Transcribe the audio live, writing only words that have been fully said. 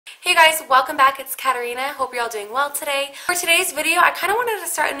Hey guys, welcome back. It's Catarina. Hope you're all doing well today. For today's video, I kind of wanted to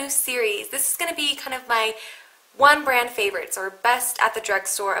start a new series. This is going to be kind of my one brand favorites or best at the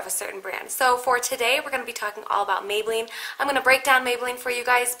drugstore of a certain brand. So for today, we're going to be talking all about Maybelline. I'm going to break down Maybelline for you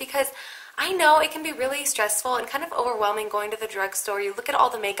guys because I know it can be really stressful and kind of overwhelming going to the drugstore. You look at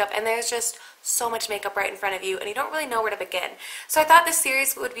all the makeup and there's just so much makeup right in front of you and you don't really know where to begin. So I thought this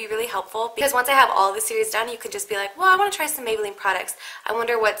series would be really helpful because once I have all of the series done, you could just be like, well, I want to try some Maybelline products. I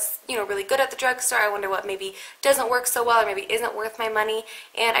wonder what's, really good at the drugstore. I wonder what maybe doesn't work so well or maybe isn't worth my money.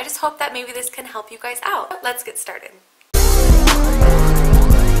 And I just hope that maybe this can help you guys out. Let's get started.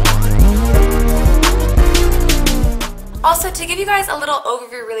 Also, to give you guys a little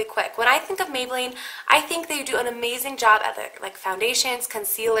overview really quick, when I think of Maybelline, I think they do an amazing job at their foundations,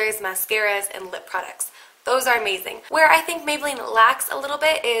 concealers, mascaras, and lip products. Those are amazing. Where I think Maybelline lacks a little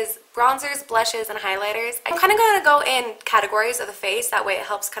bit is bronzers, blushes, and highlighters. I'm kind of going to go in categories of the face, that way it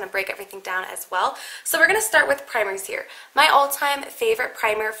helps kind of break everything down as well. So we're going to start with primers here. My all-time favorite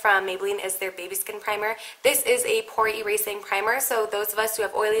primer from Maybelline is their Baby Skin Primer. This is a pore erasing primer, so those of us who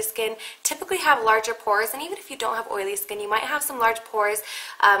have oily skin typically have larger pores, and even if you don't have oily skin, you might have some large pores.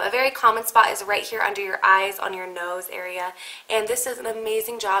 A very common spot is right here under your eyes, on your nose area, and this does an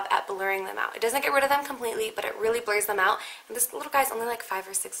amazing job at blurring them out. It doesn't get rid of them completely, but it really blurs them out, and this little guy's only like $5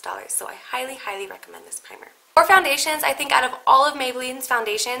 or $6. So I highly recommend this primer. For foundations, I think out of all of Maybelline's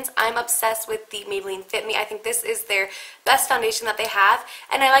foundations, I'm obsessed with the Maybelline Fit Me. I think this is their best foundation that they have,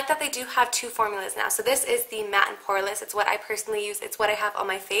 and I like that they do have two formulas now. So this is the matte and poreless. It's what I personally use. It's what I have on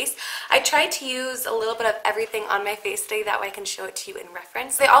my face. I tried to use a little bit of everything on my face today, that way I can show it to you in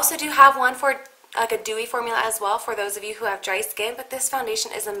reference. They also do have one for like a dewy formula as well for those of you who have dry skin, but this foundation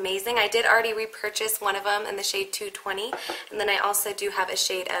is amazing. I did already repurchase one of them in the shade 220, and then I also do have a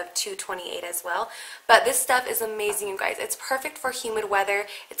shade of 228 as well. But this stuff is amazing, you guys. It's perfect for humid weather.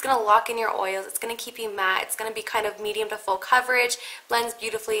 It's going to lock in your oils. It's going to keep you matte. It's going to be kind of medium to full coverage, blends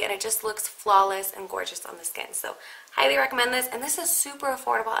beautifully, and it just looks flawless and gorgeous on the skin. So highly recommend this, and this is super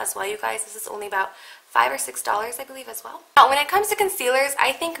affordable as well, you guys. This is only about $5 or $6, I believe, as well. Now, when it comes to concealers,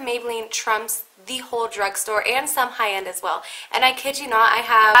 I think Maybelline trumps the whole drugstore and some high-end as well. And I kid you not, I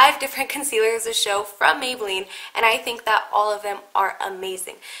have 5 different concealers to show from Maybelline, and I think that all of them are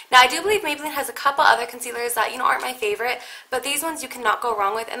amazing. Now, I do believe Maybelline has a couple other concealers that, aren't my favorite, but these ones you cannot go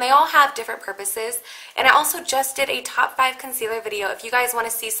wrong with, and they all have different purposes. And I also just did a top 5 concealer video if you guys want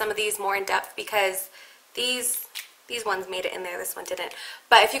to see some of these more in depth, because these ones made it in there, this one didn't.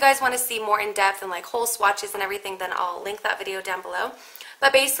 But if you guys want to see more in depth and like whole swatches and everything, then I'll link that video down below.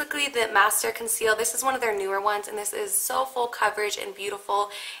 But basically the Master Conceal, this is one of their newer ones, and this is so full coverage and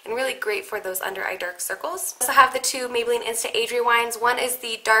beautiful and really great for those under eye dark circles. I also have the two Maybelline Instant Age Rewinds. One is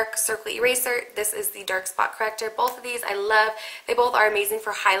the Dark Circle Eraser. This is the Dark Spot Corrector. Both of these I love. They both are amazing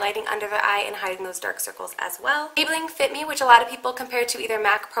for highlighting under the eye and hiding those dark circles as well. Maybelline Fit Me, which a lot of people compare to either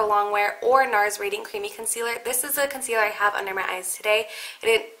MAC Pro Longwear or NARS Radiant Creamy Concealer. This is a concealer I have under my eyes today,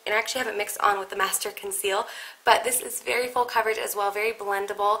 and I actually have it mixed on with the Master Conceal. But this is very full coverage as well, very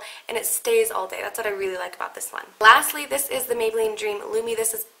blendable, and it stays all day. That's what I really like about this one. Lastly, this is the Maybelline Dream Lumi.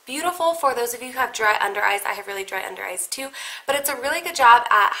 This is beautiful for those of you who have dry under eyes. I have really dry under eyes too, but it's a really good job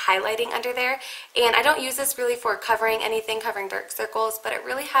at highlighting under there. And I don't use this really for covering anything, covering dark circles, but it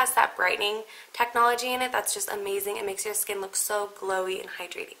really has that brightening technology in it that's just amazing. It makes your skin look so glowy and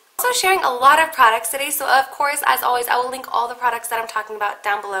hydrating. Also sharing a lot of products today, so of course, as always, I will link all the products that I'm talking about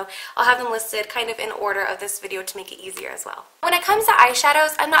down below. I'll have them listed kind of in order of this video to make it easier as well. When it comes to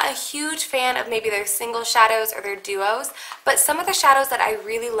eyeshadows, I'm not a huge fan of maybe their single shadows or their duos, but some of the shadows that I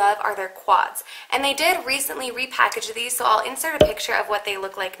really love are their quads. And they did recently repackage these, so I'll insert a picture of what they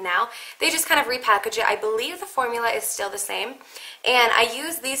look like now. They just kind of repackage it. I believe the formula is still the same. And I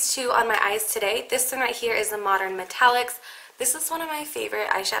used these two on my eyes today. This one right here is the Modern Metallics. This is one of my favorite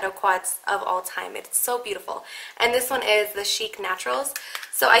eyeshadow quads of all time. It's so beautiful. And this one is the Chic Naturals.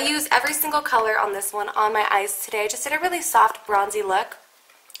 So I used every single color on this one on my eyes today. I just did a really soft bronzy look.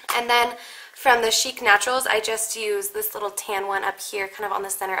 And then from the Chic Naturals, I just used this little tan one up here, kind of on the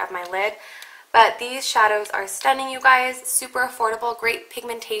center of my lid. But these shadows are stunning, you guys. Super affordable, great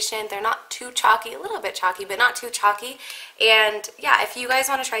pigmentation. They're not too chalky, a little bit chalky, but not too chalky. And yeah, if you guys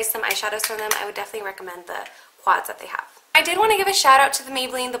want to try some eyeshadows from them, I would definitely recommend the quads that they have. I did want to give a shout out to the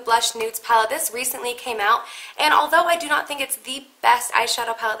Maybelline The Blush Nudes palette. This recently came out, and although I do not think it's the best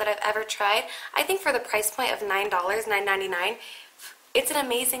eyeshadow palette that I've ever tried, I think for the price point of $9, $9.99, it's an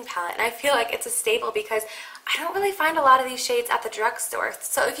amazing palette, and I feel like it's a staple because I don't really find a lot of these shades at the drugstore.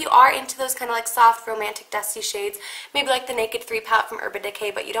 So if you are into those kind of like soft, romantic, dusty shades, maybe like the Naked 3 palette from Urban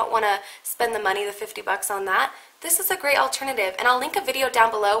Decay, but you don't want to spend the money, the $50 on that, this is a great alternative, and I'll link a video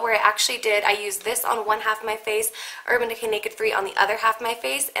down below where I used this on one half of my face, Urban Decay Naked 3 on the other half of my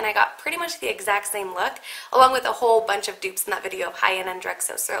face, and I got pretty much the exact same look, along with a whole bunch of dupes in that video of high-end and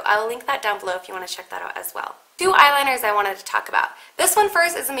drugstore, so I'll link that down below if you want to check that out as well. Two eyeliners I wanted to talk about. This one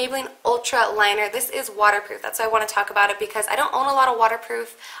first is a Maybelline Ultra Liner. This is waterproof. That's why I want to talk about it, because I don't own a lot of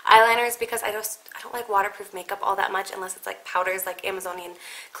waterproof eyeliners because I don't like waterproof makeup all that much unless it's like powders like Amazonian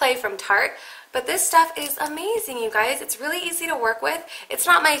clay from Tarte. But this stuff is amazing, you guys. It's really easy to work with. It's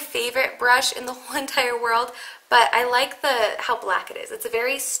not my favorite brush in the whole entire world, but I like how black it is. It's a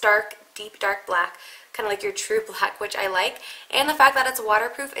very stark, deep, dark black, kind of like your true black, which I like. And the fact that it's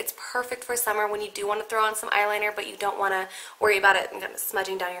waterproof, it's perfect for summer when you do want to throw on some eyeliner, but you don't want to worry about it kind of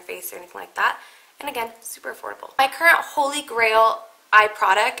smudging down your face or anything like that. And again, super affordable. My current holy grail eye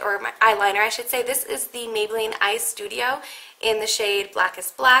product, or my eyeliner I should say, this is the Maybelline Eye Studio in the shade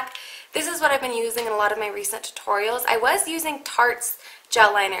Blackest Black. This is what I've been using in a lot of my recent tutorials. I was using Tarte's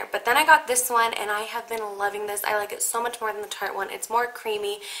gel liner, but then I got this one and I have been loving this. I like it so much more than the Tarte one. It's more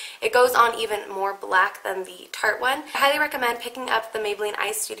creamy. It goes on even more black than the Tarte one. I highly recommend picking up the Maybelline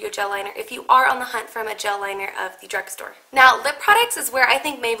Eye Studio gel liner if you are on the hunt from a gel liner of the drugstore. Now, lip products is where I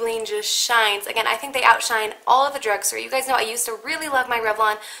think Maybelline just shines. Again, I think they outshine all of the drugstore. You guys know I used to really love my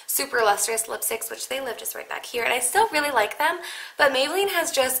Revlon Super Lustrous lipsticks, which they live just right back here, and I still really like them, but Maybelline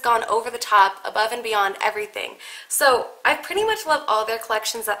has just gone over the top, above and beyond everything. So I pretty much love all their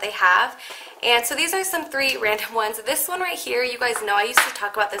collections that they have, and so these are some 3 random ones. This one right here, you guys know I used to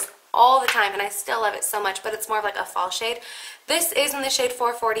talk about this all the time and I still love it so much, but it's more of like a fall shade. This is in the shade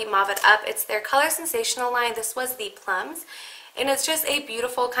 440 Mauve It Up. It's their Color Sensational line. This was the plums, and it's just a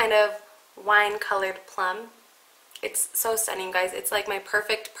beautiful kind of wine colored plum. It's so stunning, guys. It's like my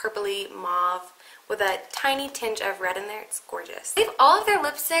perfect purpley mauve with a tiny tinge of red in there. It's gorgeous. I believe all of their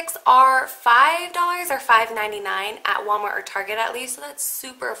lipsticks are $5 or $5.99 at Walmart or Target at least, so that's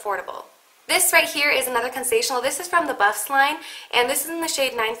super affordable. This right here is another Sensational. This is from the Buffs line, and this is in the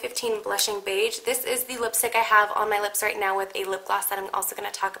shade 915 Blushing Beige. This is the lipstick I have on my lips right now with a lip gloss that I'm also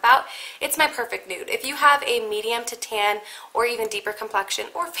going to talk about. It's my perfect nude. If you have a medium to tan or even deeper complexion,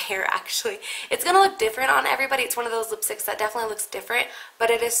 or fair actually, it's going to look different on everybody. It's one of those lipsticks that definitely looks different, but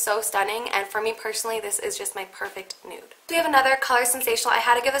it is so stunning, and for me personally, this is just my perfect nude. We have another Color Sensational. I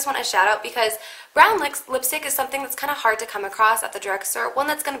had to give this one a shout out because brown lipstick is something that's kind of hard to come across at the drugstore, one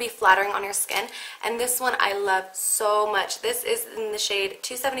that's going to be flattering on your skin, and this one I love so much. This is in the shade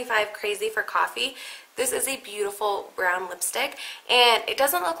 275 Crazy for Coffee. This is a beautiful brown lipstick, and it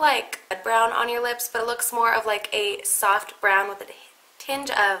doesn't look like red brown on your lips, but it looks more of like a soft brown with a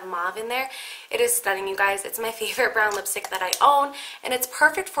tinge of mauve in there. It is stunning, you guys. It's my favorite brown lipstick that I own, and it's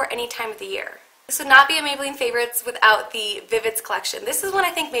perfect for any time of the year. This would not be a Maybelline favorites without the Vivids collection. This is when I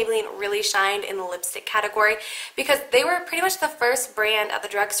think Maybelline really shined in the lipstick category because they were pretty much the first brand at the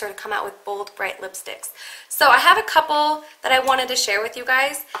drugstore to come out with bold, bright lipsticks. So I have a couple that I wanted to share with you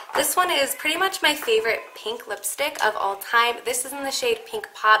guys. This one is pretty much my favorite pink lipstick of all time. This is in the shade Pink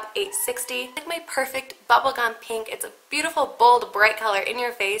Pop 860. It's like my perfect bubblegum pink. It's a beautiful, bold, bright color in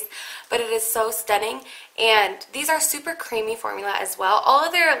your face, but it is so stunning. And these are super creamy formula as well. All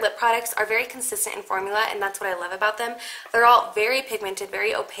of their lip products are very consistent in formula, and that's what I love about them. They're all very pigmented,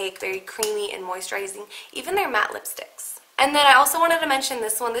 very opaque, very creamy and moisturizing, even their matte lipsticks. And then I also wanted to mention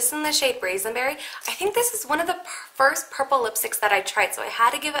this one. This is in the shade Brazenberry. I think this is one of the first purple lipsticks that I tried, so I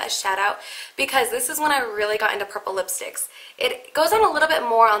had to give it a shout out because this is when I really got into purple lipsticks. It goes on a little bit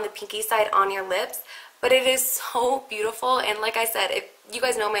more on the pinky side on your lips, but it is so beautiful, and like I said, you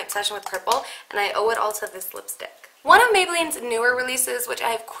guys know my obsession with purple, and I owe it all to this lipstick. One of Maybelline's newer releases, which I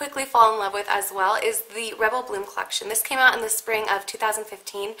have quickly fallen in love with as well, is the Rebel Bloom collection. This came out in the spring of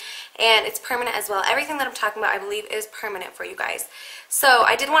 2015, and it's permanent as well. Everything that I'm talking about, I believe, is permanent for you guys. So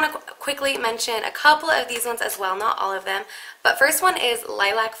I did want to quickly mention a couple of these ones as well, not all of them. But first one is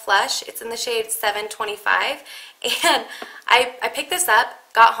Lilac Flush. It's in the shade 725, and I picked this up,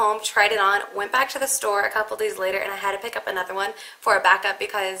 got home, tried it on, went back to the store a couple days later, and I had to pick up another one for a backup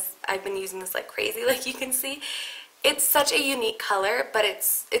because I've been using this like crazy, like you can see. It's such a unique color, but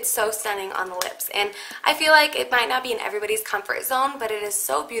it's so stunning on the lips, and I feel like it might not be in everybody's comfort zone, but it is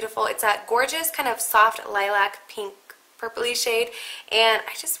so beautiful. It's that gorgeous kind of soft lilac pink purpley shade, and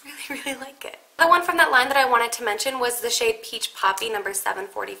I just really, really like it. The one from that line that I wanted to mention was the shade Peach Poppy number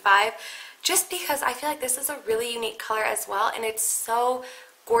 745, just because I feel like this is a really unique color as well, and it's so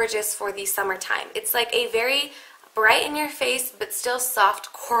gorgeous for the summertime. It's like a very bright in your face but still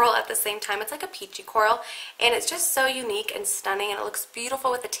soft coral at the same time. It's like a peachy coral, and it's just so unique and stunning, and it looks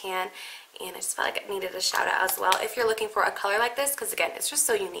beautiful with a tan, and I just felt like it needed a shout out as well if you're looking for a color like this, because again, it's just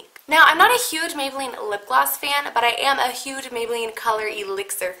so unique. Now, I'm not a huge Maybelline lip gloss fan, but I am a huge Maybelline Color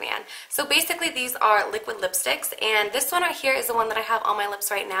Elixir fan. So basically these are liquid lipsticks, and this one right here is the one that I have on my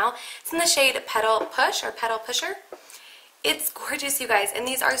lips right now. It's in the shade Petal Push or Petal Pusher. It's gorgeous, you guys, and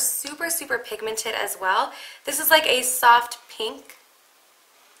these are super, super pigmented as well. This is like a soft pink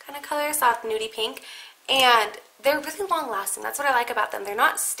kind of color, soft nudie pink, and they're really long lasting. That's what I like about them. They're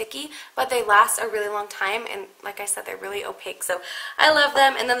not sticky, but they last a really long time, and like I said, they're really opaque, so I love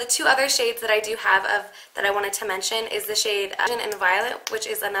them. And then the two other shades that I do have that I wanted to mention is the shade and Violet, which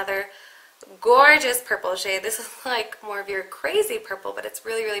is another gorgeous purple shade. This is like more of your crazy purple, but it's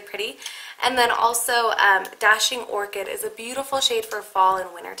really, really pretty. And then also Dashing Orchid is a beautiful shade for fall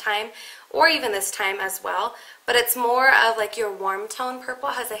and winter time, or even this time as well, but it's more of like your warm tone purple.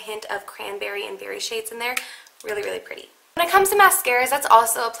 It has a hint of cranberry and berry shades in there. Really, really pretty. When it comes to mascaras, that's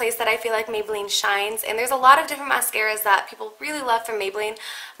also a place that I feel like Maybelline shines, and there's a lot of different mascaras that people really love from Maybelline.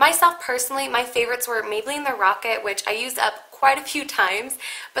 Myself personally, my favorites were Maybelline The Rocket, which I used up quite a few times,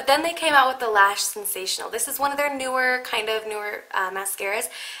 but then they came out with the Lash Sensational. This is one of their newer mascaras.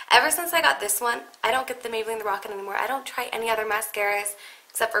 Ever since I got this one, I don't get the Maybelline The Rocket anymore. I don't try any other mascaras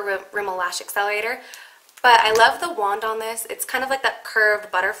except for Rimmel Lash Accelerator. But I love the wand on this. It's kind of like that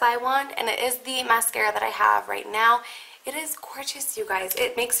curved butterfly wand, and it is the mascara that I have right now. It is gorgeous, you guys.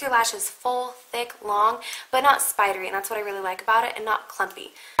 It makes your lashes full, thick, long, but not spidery, and that's what I really like about it, and not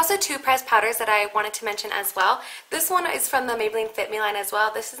clumpy. Also, two pressed powders that I wanted to mention as well. This one is from the Maybelline Fit Me line as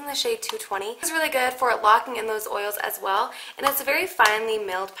well. This is in the shade 220. It's really good for locking in those oils as well, and it's a very finely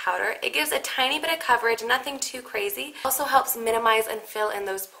milled powder. It gives a tiny bit of coverage, nothing too crazy. It also helps minimize and fill in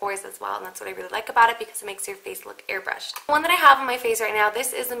those pores as well, and that's what I really like about it because it makes your face look airbrushed. The one that I have on my face right now,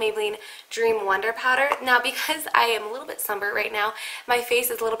 this is the Maybelline Dream Wonder powder. Now, because I am a little bit sunburned right now, my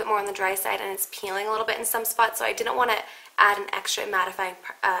face is a little bit more on the dry side and it's peeling a little bit in some spots, so I didn't want to add an extra mattifying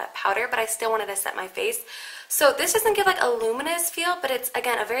powder, but I still wanted to set my face. So this doesn't give like a luminous feel, but it's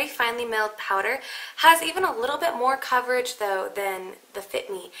again a very finely milled powder. Has even a little bit more coverage though than the Fit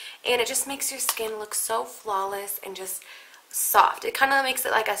Me, and it just makes your skin look so flawless and just soft. It kind of makes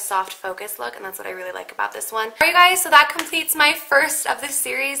it like a soft focus look, and that's what I really like about this one. Alright guys, so that completes my first of this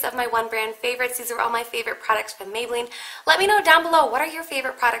series of my one brand favorites. These are all my favorite products from Maybelline. Let me know down below, what are your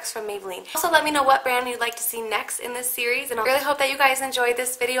favorite products from Maybelline? Also, let me know what brand you'd like to see next in this series, and I really hope that you guys enjoyed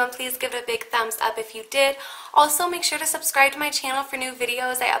this video, and please give it a big thumbs up if you did. Also, make sure to subscribe to my channel for new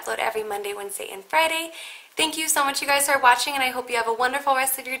videos. I upload every Monday, Wednesday, and Friday. Thank you so much, you guys, for watching, and I hope you have a wonderful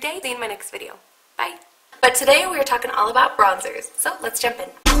rest of your day. See you in my next video. Bye! But today we are talking all about bronzers, so let's jump in.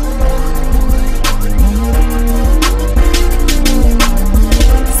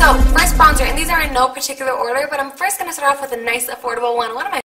 So, first bronzer, and these are in no particular order, but I'm first going to start off with a nice affordable one. One of my